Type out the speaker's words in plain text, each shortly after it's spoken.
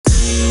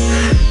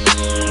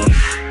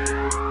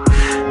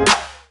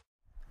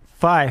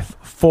5,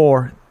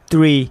 4,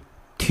 3,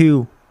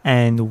 2,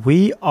 and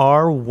we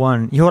are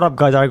one. Yo, what up,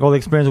 guys? Ari Gold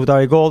Experience with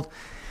Ari Gold.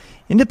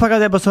 In the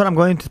podcast episode, I'm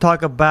going to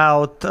talk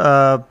about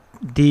the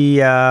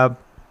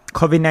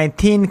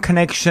COVID-19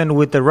 connection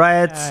with the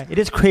riots. It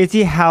is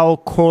crazy how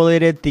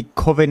correlated the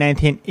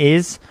COVID-19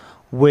 is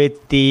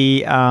with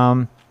the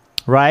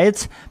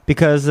riots,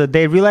 because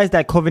they realized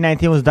that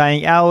COVID-19 was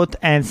dying out,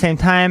 and at the same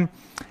time,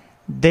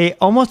 they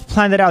almost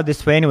planned it out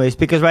this way anyways,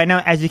 because right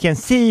now, as you can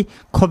see,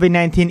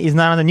 COVID-19 is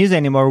not on the news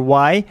anymore.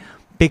 Why?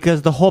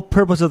 Because the whole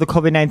purpose of the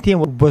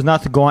COVID-19 was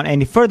not to go on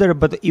any further,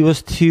 but it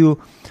was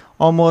to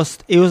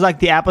it was like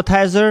the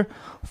appetizer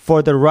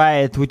for the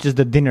riot, which is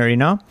the dinner, you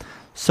know?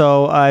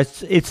 So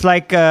it's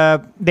like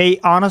they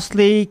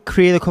honestly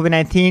created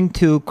COVID-19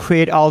 to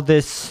create all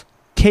this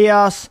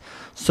chaos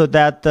so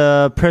that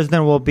the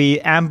president will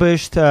be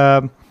ambushed,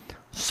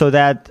 so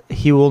that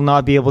he will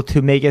not be able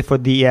to make it for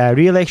the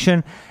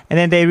re-election. And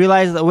then they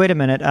realized, wait a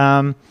minute,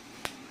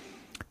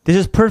 this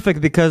is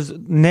perfect, because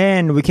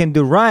then we can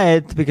do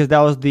riot, because that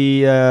was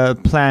the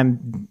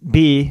plan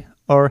B.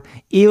 Or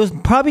it was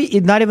probably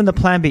not even the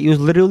plan B. It was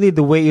literally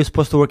the way it was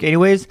supposed to work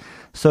anyways.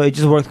 So it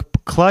just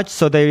worked clutch.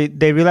 So they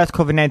realized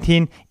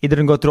COVID-19, it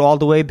didn't go through all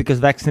the way, because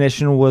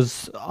vaccination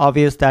was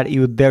obvious that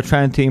they're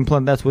trying to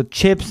implement us with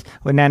chips,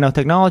 with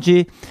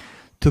nanotechnology,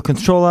 to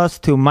control us,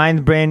 to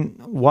mind brain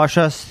wash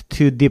us,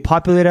 to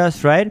depopulate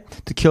us, right?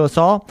 To kill us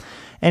all.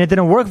 And it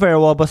didn't work very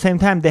well. But at the same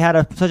time, they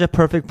had such a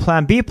perfect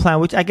plan B plan,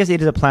 which I guess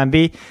it is a plan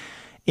B,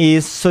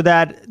 is so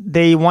that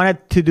they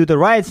wanted to do the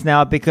riots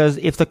now, because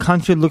if the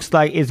country looks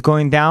like it's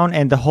going down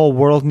and the whole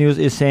world news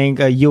is saying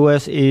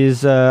U.S.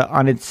 is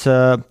on its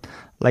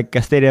like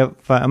a state of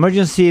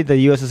emergency, the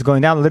U.S. is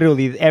going down.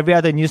 Literally every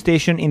other news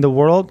station in the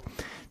world,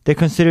 they're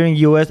considering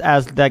U.S.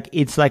 as like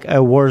it's like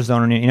a war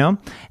zone, you know.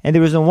 And the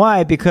reason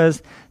why,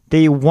 because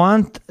they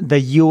want the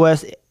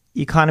U.S.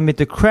 economy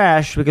to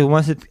crash, because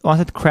once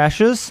it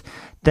crashes,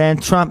 then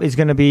Trump is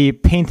going to be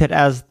painted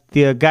as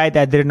the guy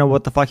that didn't know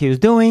what the fuck he was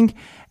doing,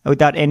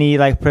 without any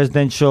like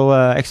presidential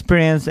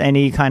experience,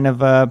 any kind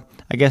of I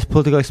guess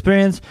political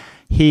experience.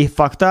 He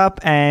fucked up,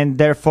 and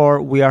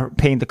therefore we are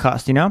paying the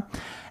cost, you know.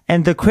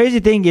 And the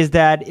crazy thing is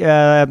that,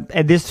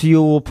 and this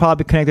you will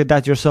probably connect with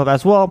that yourself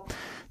as well,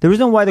 the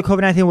reason why the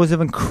COVID-19 was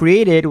even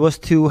created was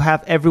to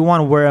have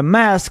everyone wear a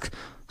mask,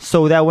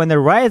 so that when the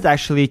riots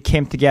actually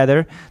came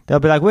together,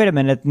 they'll be like, wait a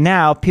minute,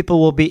 now people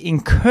will be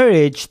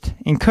encouraged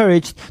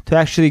to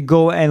actually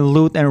go and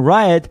loot and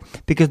riot,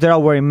 because they're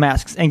all wearing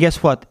masks. And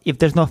guess what? If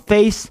there's no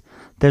face,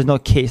 there's no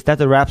case.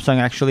 That's a rap song,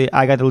 actually.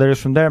 I got the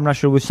lyrics from there. I'm not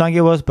sure which song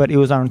it was, but it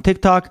was on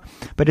TikTok.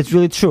 But it's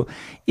really true.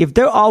 If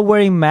they're all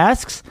wearing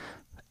masks,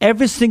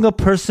 every single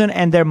person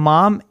and their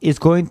mom is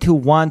going to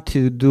want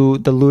to do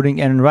the looting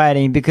and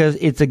rioting, because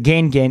it's a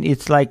gain.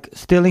 It's like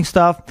stealing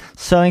stuff,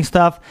 selling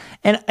stuff.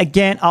 And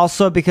again,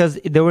 also because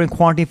they were in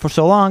quarantine for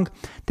so long,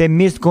 they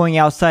missed going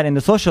outside in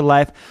the social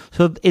life.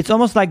 So it's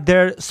almost like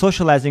they're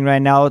socializing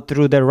right now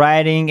through the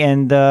rioting.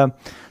 And the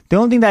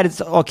only thing that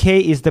is okay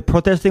is the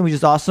protesting, which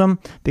is awesome,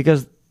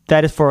 because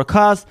that is for a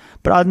cause.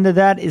 But other than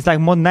that, it's like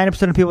more than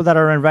 90% of people that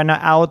are right now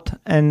out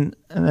and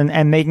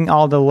making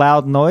all the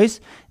loud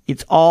noise,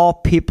 it's all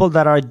people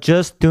that are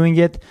just doing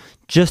it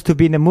just to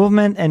be in the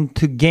movement and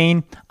to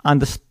gain on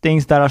the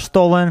things that are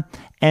stolen.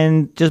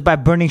 And just by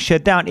burning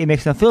shit down, it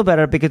makes them feel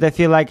better, because they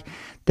feel like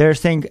they're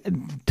saying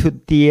to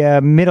the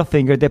middle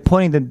finger, they're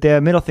pointing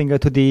the middle finger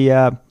to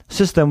the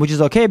system, which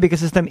is okay, because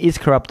the system is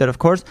corrupted, of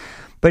course.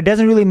 But it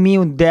doesn't really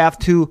mean they have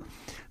to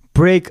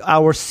break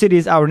our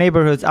cities, our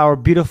neighborhoods, our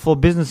beautiful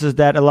businesses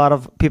that a lot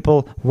of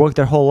people work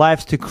their whole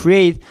lives to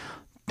create,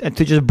 and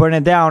to just burn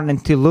it down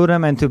and to loot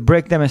them and to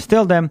break them and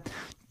steal them,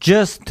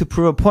 just to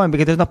prove a point,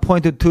 because there's no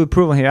point to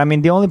prove here. I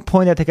mean, the only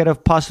point that they could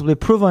have possibly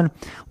proven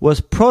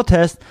was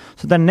protest.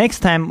 So the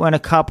next time when a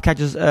cop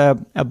catches a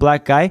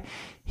black guy,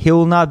 he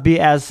will not be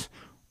as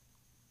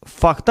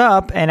fucked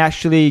up and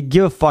actually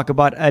give a fuck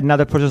about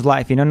another person's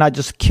life, you know, not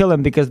just kill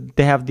him because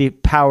they have the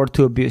power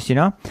to abuse, you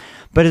know.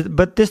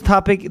 But this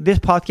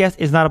podcast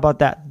is not about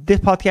that. This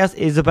podcast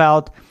is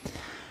about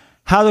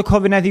how the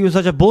COVID-19 was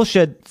such a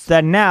bullshit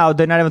that now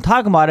they're not even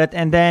talking about it.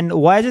 And then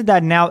why is it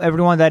that now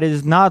everyone that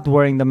is not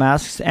wearing the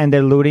masks and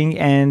they're looting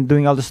and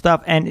doing all this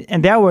stuff, and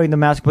they're wearing the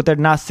mask, but they're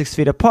not 6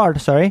 feet apart,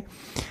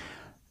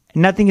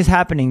 nothing is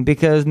happening,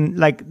 because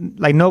like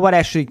nobody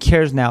actually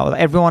cares now.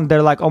 Everyone,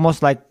 they're like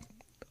almost like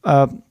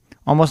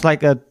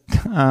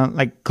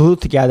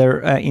glued together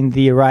in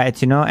the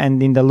riots, you know,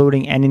 and in the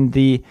looting and in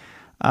the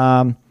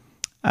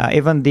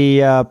even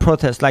the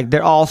protests. Like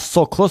they're all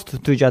so close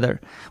to each other,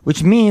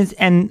 which means,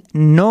 and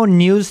no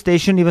news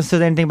station even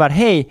says anything about,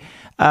 hey,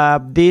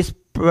 these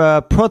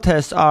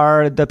protests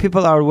the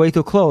people are way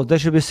too close, they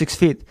should be 6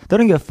 feet. They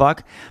don't give a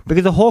fuck,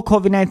 because the whole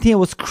COVID-19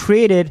 was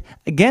created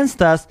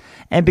against us,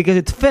 and because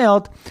it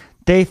failed,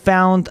 they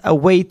found a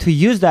way to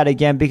use that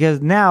again,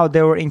 because now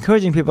they were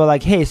encouraging people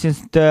like, hey,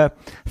 since the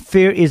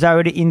fear is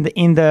already in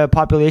the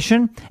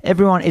population,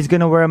 everyone is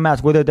going to wear a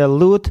mask, whether they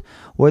loot,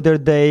 whether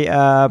they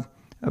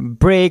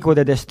break,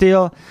 whether they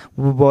steal,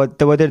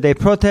 whether they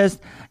protest.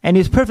 And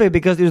it's perfect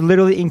because it was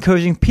literally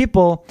encouraging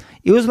people.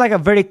 It was like a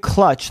very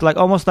clutch, like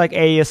almost like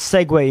a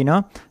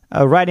segue,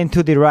 right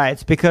into the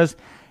riots, because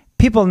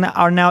people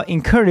are now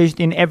encouraged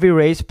in every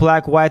race,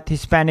 black, white,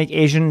 Hispanic,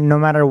 Asian, no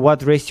matter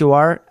what race you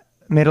are,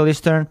 Middle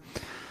Eastern,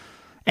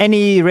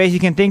 any race you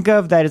can think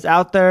of that is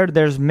out there.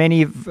 There's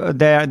many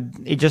there.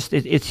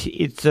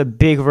 It's a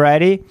big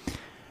variety.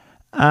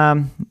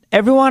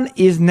 Everyone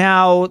is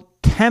now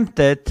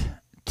tempted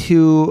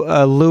to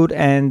loot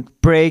and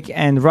break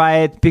and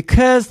riot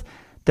because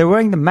they're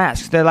wearing the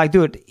masks. They're like,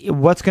 dude,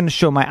 what's going to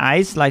show my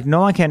eyes? Like,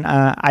 no one can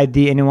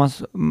ID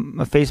anyone's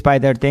face by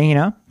their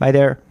thing, by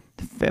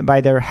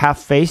their half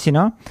face, And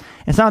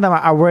some of them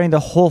are wearing the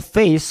whole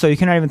face, so you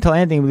cannot even tell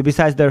anything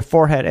besides their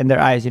forehead and their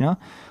eyes,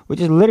 which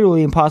is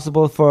literally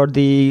impossible for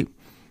the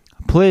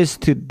police,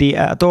 the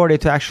authority,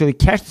 to actually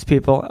catch these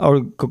people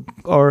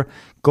or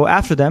go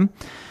after them.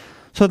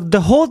 So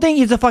the whole thing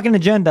is a fucking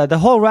agenda. The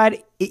whole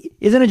riot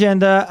is an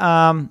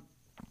agenda.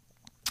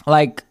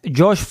 Like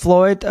George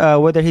Floyd,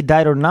 whether he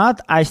died or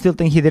not, I still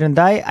think he didn't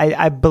die.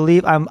 I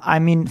believe,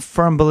 I'm in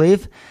firm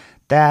belief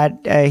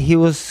that he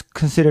was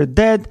considered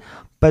dead,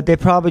 but they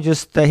probably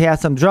just he had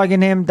some drug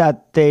in him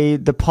that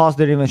the pulse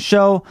didn't even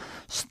show,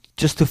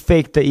 just to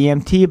fake the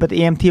EMT. But the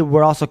EMT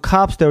were also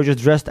cops. They were just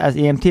dressed as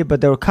EMT,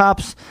 but they were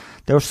cops.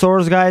 They were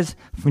Soros guys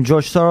from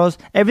George Soros.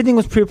 Everything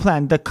was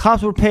pre-planned. The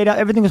cops were paid off.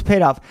 Everything was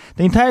paid off.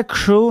 The entire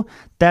crew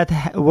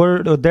that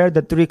were there,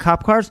 the 3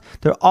 cop cars,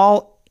 they're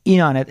all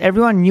in on it.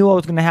 Everyone knew what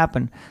was going to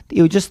happen.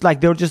 It was just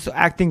like they were just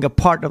acting a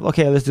part of,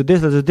 okay, let's do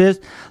this,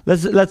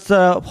 let's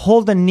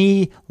hold the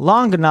knee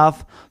long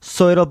enough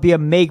so it'll be a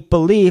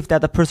make-believe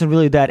that the person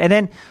really died. And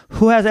then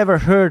who has ever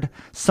heard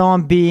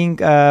someone being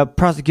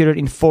prosecuted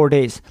in 4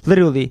 days?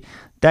 Literally,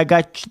 that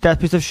guy, that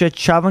piece of shit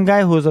Chauvin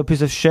guy, who was a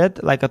piece of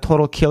shit, like a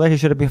total killer. He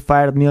should have been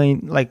fired a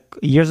million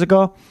years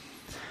ago.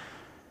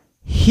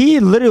 He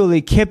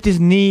literally kept his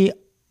knee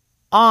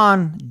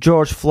on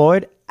George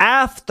Floyd.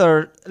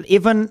 After,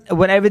 even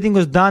when everything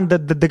was done, the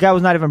guy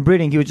was not even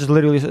breathing. He was just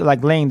literally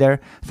like laying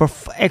there for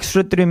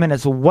extra 3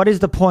 minutes. What is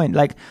the point?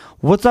 Like,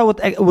 what's up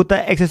with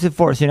the excessive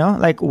force,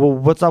 Like,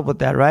 what's up with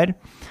that, right?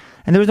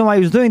 And the reason why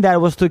he was doing that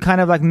was to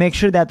kind of like make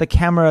sure that the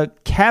camera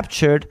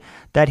captured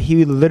that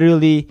he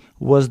literally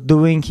was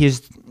doing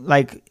his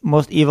like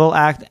most evil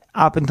act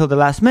up until the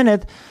last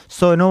minute.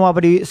 So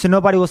nobody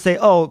will say,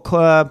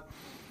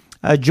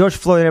 George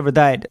Floyd never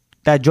died.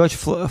 That George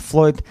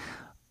Floyd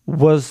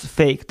was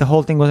fake. The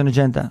whole thing was an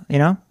agenda,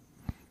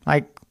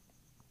 Like,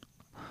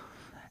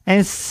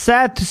 and it's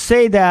sad to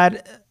say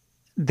that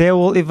they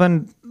will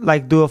even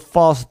like do a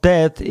false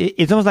death.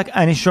 It's almost like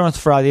an insurance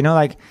fraud,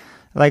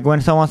 like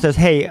when someone says,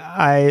 hey,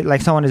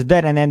 someone is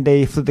dead, and then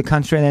they flip the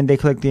country and then they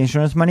collect the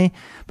insurance money.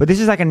 But this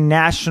is like a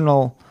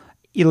national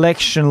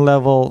election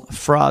level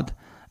fraud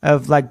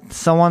of like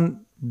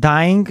someone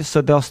dying,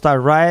 so they'll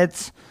start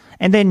riots,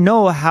 and they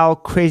know how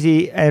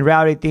crazy and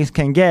rowdy things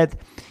can get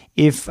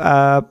if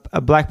a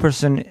black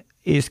person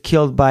is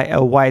killed by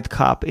a white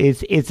cop.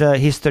 It's a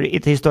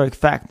historic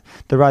fact.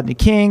 The Rodney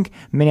King,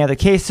 many other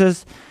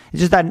cases. It's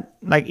just that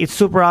like it's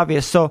super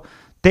obvious. So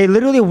they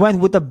literally went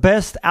with the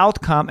best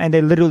outcome, and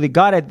they literally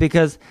got it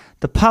because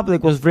the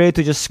public was ready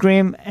to just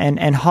scream and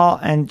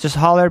just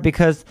holler,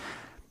 because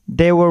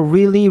they were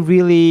really,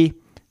 really,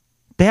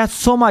 they had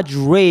so much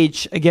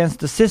rage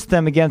against the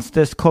system, against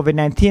this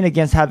COVID-19,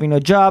 against having no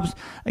jobs,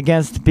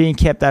 against being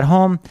kept at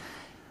home,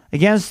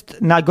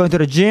 against not going to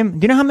the gym.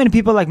 Do you know how many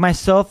people like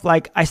myself,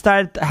 like I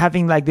started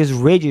having like these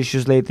rage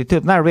issues lately too?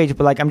 Not rage,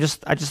 but like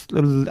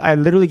I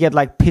literally get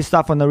like pissed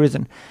off for no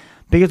reason.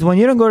 Because when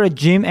you don't go to the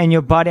gym and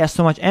your body has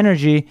so much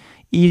energy,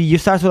 you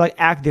start to like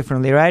act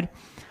differently, right?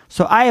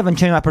 So I haven't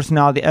changed my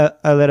personality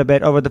a little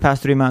bit over the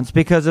past 3 months,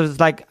 because it's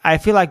like, I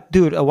feel like,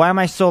 dude, why am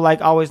I so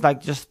like always like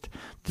just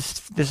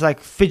this like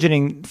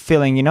fidgeting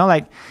feeling,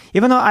 Like,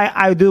 even though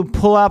I do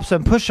pull-ups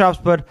and push-ups,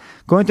 but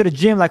going to the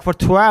gym like for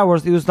 2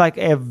 hours, it was like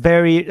a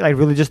very like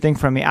religious thing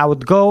for me. I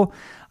would go,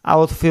 I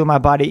would feel my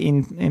body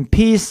in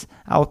peace,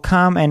 I would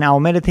come and I'll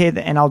meditate,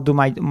 and I'll do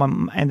my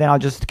and then I'll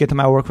just get to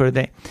my work for the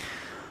day.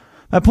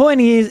 My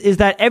point is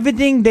that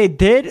everything they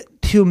did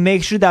to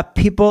make sure that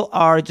people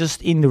are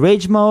just in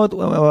rage mode,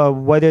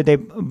 whether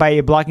by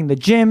blocking the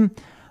gym,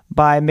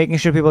 by making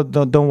sure people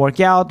don't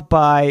work out,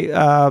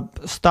 by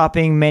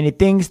stopping many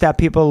things that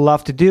people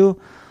love to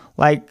do,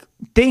 like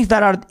things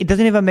that it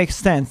doesn't even make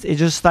sense. It's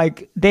just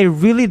like they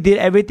really did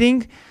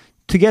everything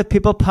to get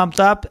people pumped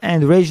up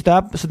and raged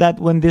up, so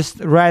that when this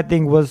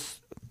rioting was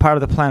part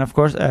of the plan, of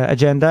course,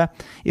 agenda,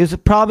 it was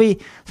probably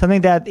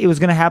something that it was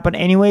going to happen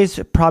anyways,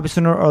 probably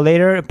sooner or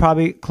later,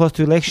 probably close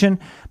to election.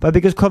 But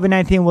because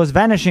COVID-19 was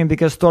vanishing,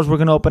 because stores were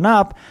going to open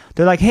up,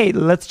 they're like, hey,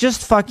 let's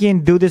just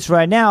fucking do this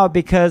right now,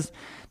 because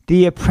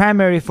the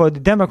primary for the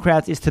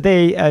Democrats is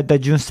today, the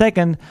June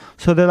 2nd.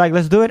 So they're like,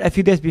 let's do it a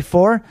few days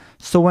before.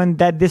 So when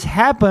this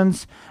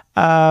happens,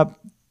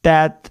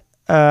 that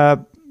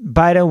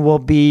Biden will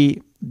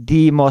be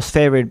the most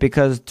favored,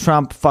 because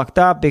Trump fucked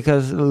up,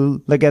 because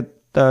look at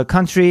the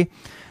country,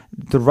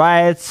 the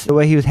riots, the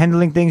way he was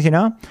handling things,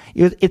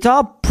 it's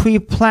all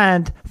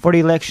pre-planned for the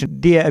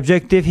election. The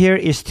objective here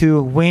is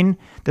to win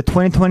the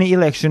 2020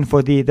 election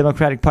for the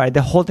Democratic Party.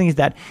 The whole thing is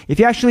that if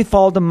you actually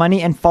follow the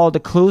money and follow the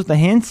clues, the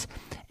hints,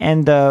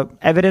 and the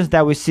evidence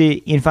that we see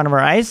in front of our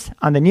eyes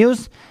on the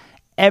news,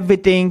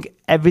 everything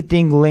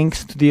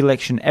links to the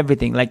election.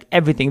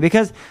 Everything,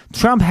 because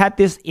Trump had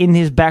this in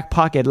his back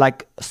pocket,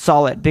 like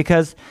solid,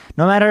 because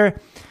no matter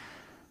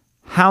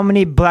how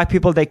many black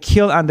people they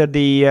kill under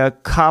the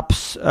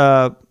cops,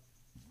 power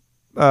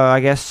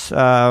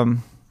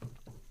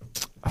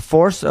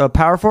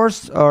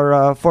force,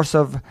 or force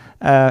of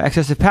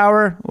excessive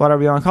power,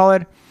 whatever you want to call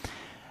it.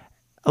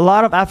 A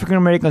lot of African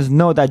Americans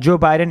know that Joe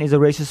Biden is a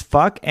racist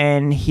fuck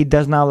and he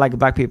does not like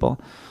black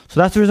people. So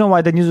that's the reason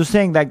why the news was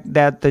saying that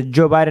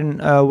Joe Biden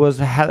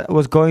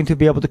was going to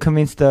be able to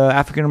convince the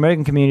African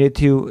American community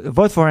to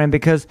vote for him,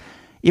 because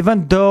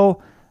even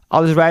though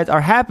all these riots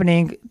are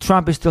happening,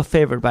 Trump is still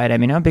favored by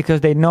them, because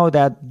they know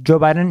that Joe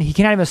Biden, he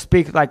cannot even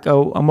speak like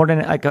more than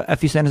like a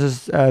few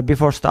sentences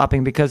before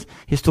stopping, because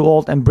he's too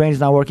old and brain is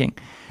not working.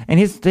 And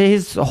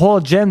his whole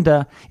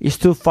agenda is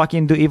to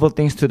fucking do evil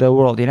things to the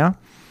world,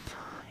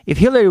 If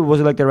Hillary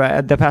was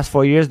elected the past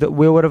 4 years, that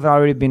we would have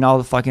already been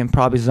all fucking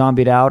probably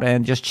zombied out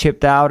and just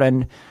chipped out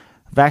and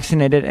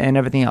vaccinated and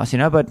everything else,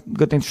 But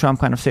good thing Trump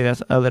kind of saved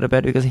us a little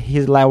bit, because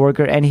he's a light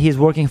worker and he's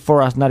working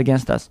for us, not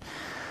against us.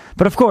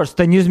 But of course,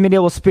 the news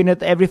media will spin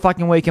it every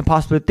fucking way you can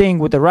possibly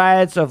think, with the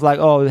riots of like,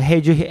 oh, hey,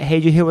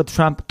 did you hear what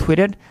Trump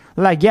tweeted?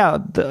 Like, yeah,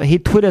 he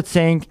tweeted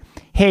saying,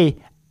 hey,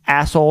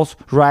 assholes,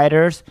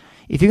 rioters,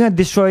 if you're going to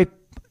destroy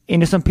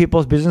innocent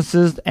people's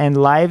businesses and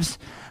lives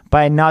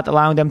by not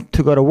allowing them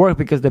to go to work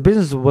because the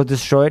business was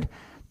destroyed,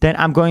 then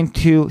I'm going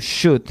to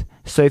shoot.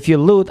 So if you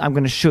loot, I'm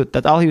going to shoot.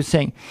 That's all he was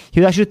saying. He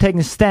was actually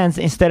taking a stance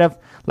instead of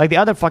like the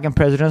other fucking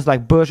presidents,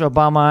 like Bush,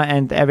 Obama,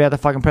 and every other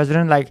fucking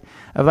president, like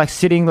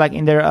sitting like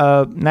in their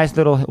nice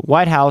little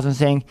White House and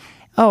saying,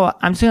 oh,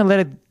 I'm just going to let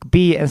it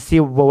be and see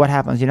what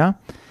happens,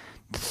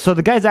 So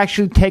the guy's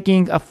actually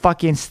taking a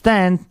fucking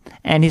stand,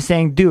 and he's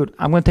saying, dude,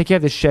 I'm going to take care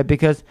of this shit,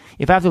 because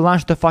if I have to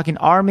launch the fucking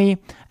army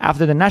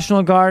after the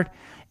National Guard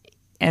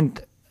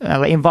and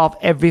involve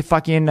every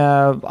fucking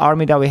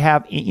army that we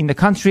have in the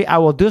country, I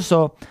will do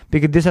so,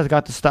 because this has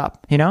got to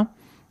stop,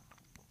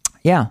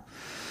 Yeah.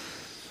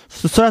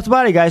 So that's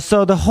about it, guys.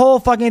 So the whole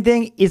fucking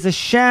thing is a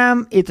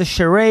sham. It's a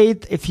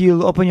charade. If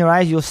you open your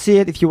eyes, you'll see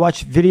it. If you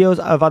watch videos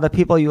of other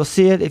people, you'll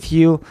see it.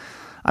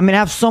 I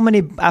have so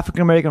many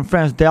African American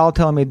friends. They all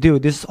tell me,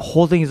 dude, this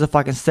whole thing is a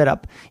fucking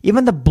setup.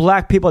 Even the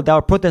black people that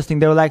were protesting,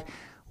 they were like,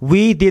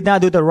 we did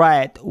not do the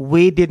riot.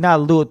 We did not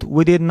loot.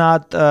 We did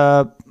not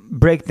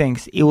break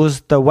things. It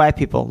was the white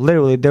people.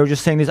 Literally, they were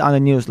just saying this on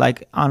the news,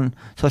 like on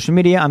social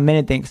media, on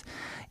many things.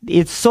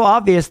 It's so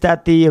obvious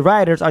that the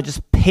rioters are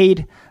just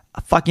paid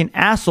fucking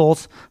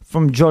assholes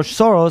from George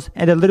Soros,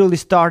 and they're literally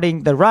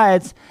starting the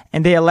riots,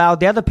 and they allow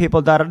the other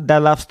people that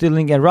love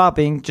stealing and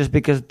robbing just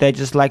because they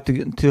just like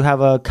to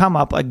have a come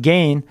up, a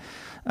gain.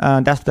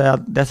 That's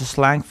a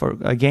slang for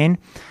a gain,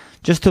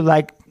 just to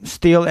like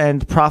steal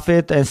and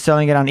profit and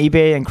selling it on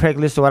eBay and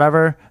Craigslist or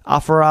whatever.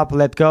 Offer up,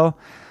 let go.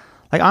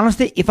 Like,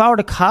 honestly, if I were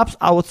the cops,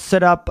 I would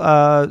set up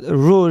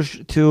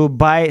Rouge to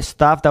buy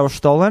stuff that were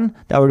stolen,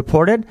 that were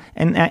reported,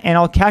 and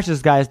I'll catch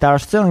these guys that are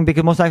stealing,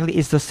 because most likely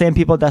it's the same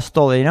people that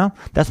stole it,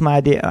 That's my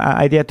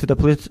idea to the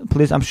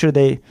police. I'm sure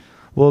they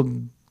will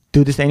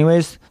do this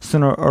anyways,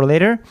 sooner or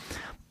later.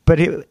 But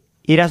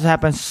it has to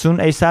happen soon,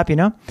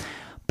 ASAP,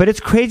 But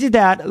it's crazy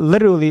that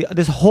literally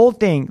this whole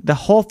thing, the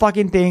whole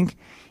fucking thing,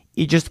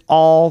 it just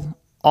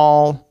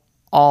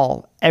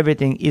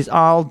everything is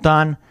all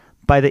done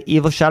by the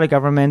evil shadow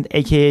government,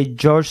 aka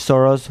George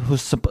Soros,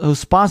 who's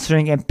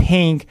sponsoring and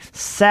paying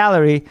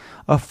salary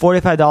of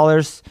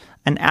 $45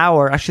 an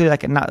hour. Actually,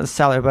 like not a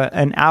salary, but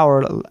an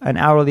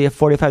hourly of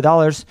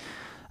 $45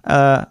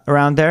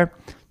 around there,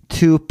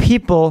 to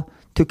people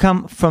to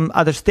come from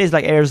other states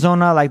like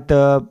Arizona, like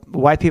the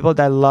white people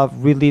that are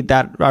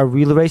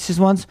really racist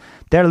ones.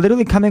 They're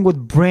literally coming with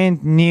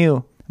brand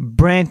new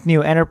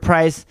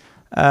Enterprise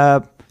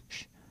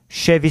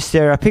Chevy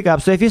Sierra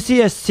pickups. So if you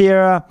see a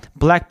Sierra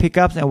black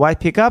pickups and white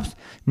pickups,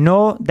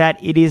 know that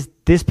it is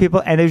these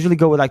people, and they usually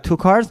go with like two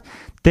cars.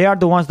 They are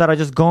the ones that are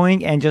just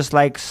going and just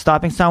like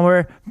stopping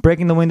somewhere,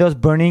 breaking the windows,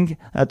 burning,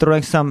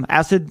 throwing some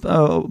acid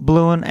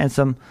balloon and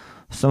some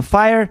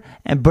fire,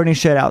 and burning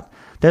shit out.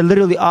 They're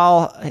literally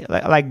all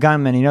like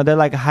gunmen, they're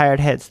like hired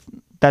heads.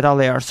 That's all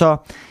they are.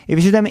 So if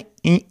you see them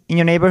in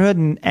your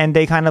neighborhood and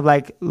they kind of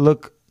like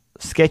look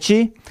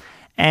sketchy,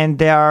 and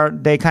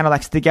they kind of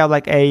like stick out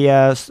like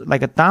a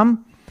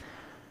thumb,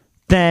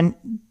 then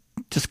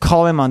just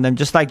call him on them.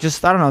 Just I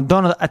don't know,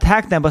 don't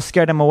attack them, but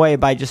scare them away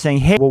by just saying,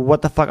 hey, well,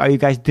 what the fuck are you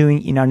guys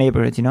doing in our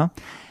neighborhoods,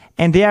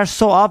 And they are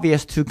so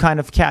obvious to kind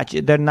of catch.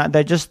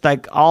 They're just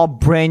like all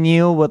brand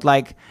new with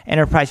like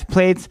Enterprise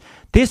plates.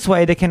 This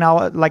way they can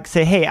all like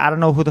say, hey, I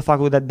don't know who the fuck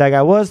that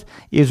guy was.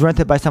 He was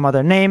rented by some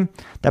other name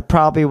that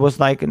probably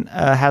was like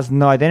has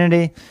no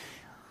identity.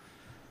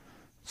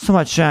 So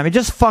much shame. It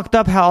just fucked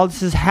up how all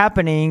this is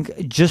happening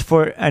just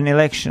for an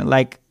election.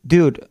 Like,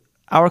 dude,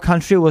 our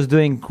country was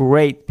doing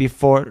great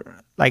before,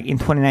 like in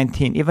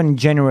 2019, even in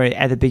January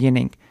at the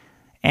beginning.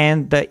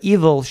 And the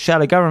evil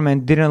shadow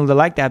government didn't really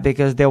like that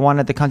because they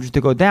wanted the country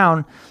to go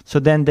down so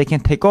then they can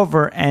take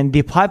over and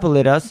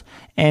depopulate us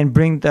and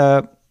bring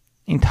the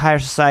entire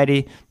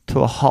society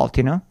to a halt,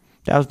 you know?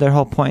 That was their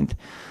whole point.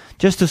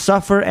 Just to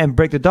suffer and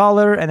break the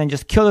dollar and then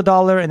just kill the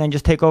dollar and then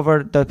just take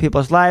over the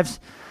people's lives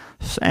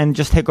and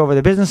just take over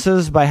the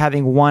businesses by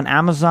having one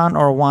Amazon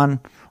or one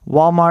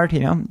Walmart,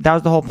 you know? That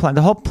was the whole plan.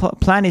 The whole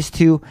plan is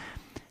to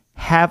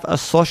have a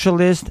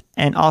socialist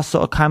and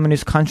also a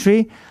communist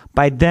country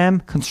by them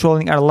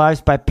controlling our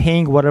lives by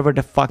paying whatever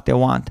the fuck they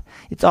want.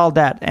 It's all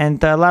that.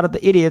 And a lot of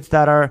the idiots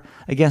that are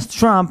against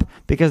Trump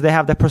because they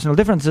have their personal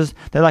differences,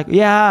 they're like,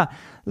 yeah,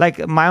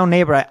 like my own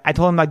neighbor, I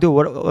told him, like, dude,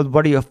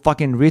 what are you, a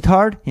fucking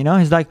retard? You know,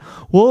 he's like,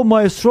 well,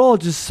 my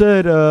astrologist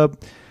said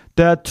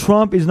that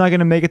Trump is not going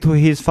to make it to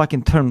his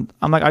fucking term.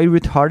 I'm like, are you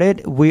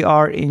retarded? We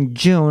are in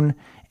June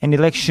and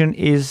election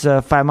is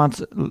 5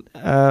 months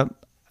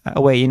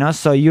away, you know?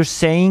 So you're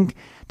saying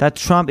that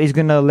Trump is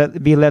going to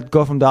be let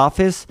go from the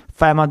office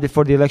 5 months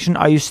before the election?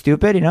 Are you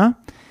stupid, you know?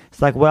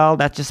 It's like, well,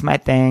 that's just my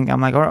thing.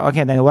 I'm like,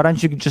 okay, then why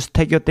don't you just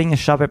take your thing and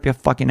shove it up your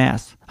fucking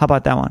ass? How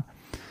about that one?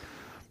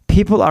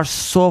 People are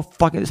so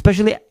fucking,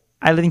 especially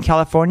I live in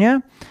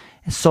California,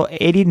 so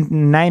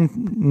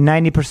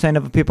 90%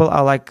 of the people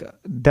are like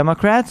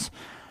Democrats.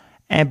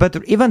 But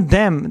even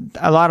them,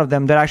 a lot of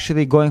them, they're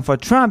actually going for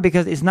Trump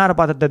because it's not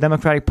about the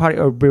Democratic Party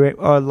or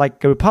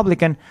like a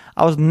Republican.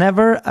 I was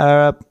never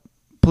a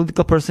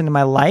political person in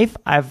my life.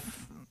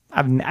 I've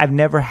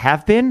never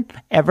have been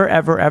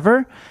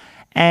ever.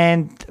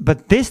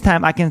 But this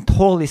time I can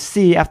totally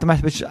see after my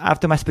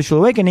spiritual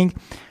awakening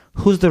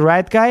who's the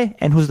right guy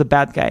and who's the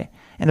bad guy.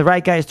 And the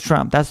right guy is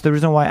Trump. That's the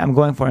reason why I'm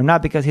going for him,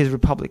 not because he's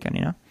Republican,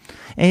 you know.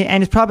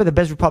 And it's probably the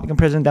best Republican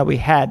president that we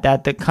had,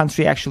 that the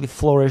country actually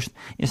flourished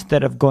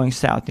instead of going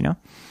south, you know.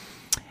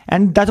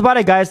 And that's about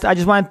it, guys. I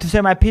just wanted to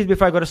say my piece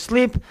before I go to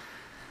sleep.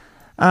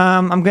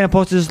 I'm going to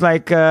post this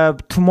like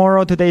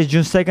tomorrow. Today is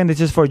June 2nd. This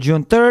is for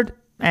June 3rd.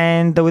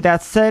 And with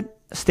that said,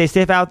 stay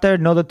safe out there.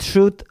 Know the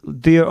truth.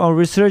 Do your own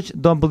research.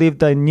 Don't believe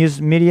the news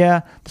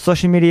media, the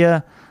social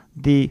media,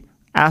 the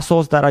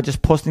assholes that are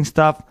just posting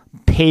stuff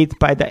paid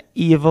by the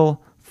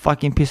evil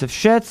fucking piece of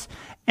shits.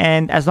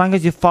 And as long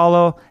as you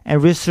follow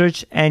and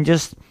research and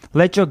just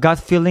let your gut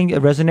feeling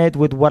resonate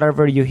with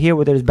whatever you hear,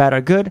 whether it's bad or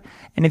good.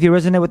 And if you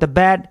resonate with the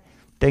bad,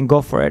 then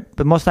go for it.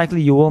 But most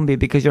likely you won't be,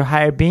 because your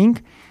higher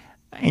being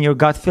and your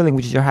gut feeling,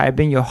 which is your higher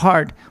being, your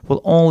heart,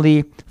 will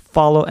only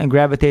follow and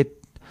gravitate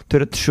to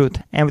the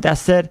truth. And with that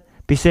said,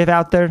 be safe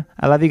out there.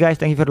 I love you guys.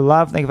 Thank you for the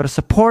love. Thank you for the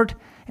support.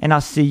 And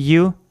I'll see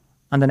you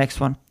on the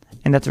next one.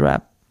 And that's a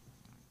wrap.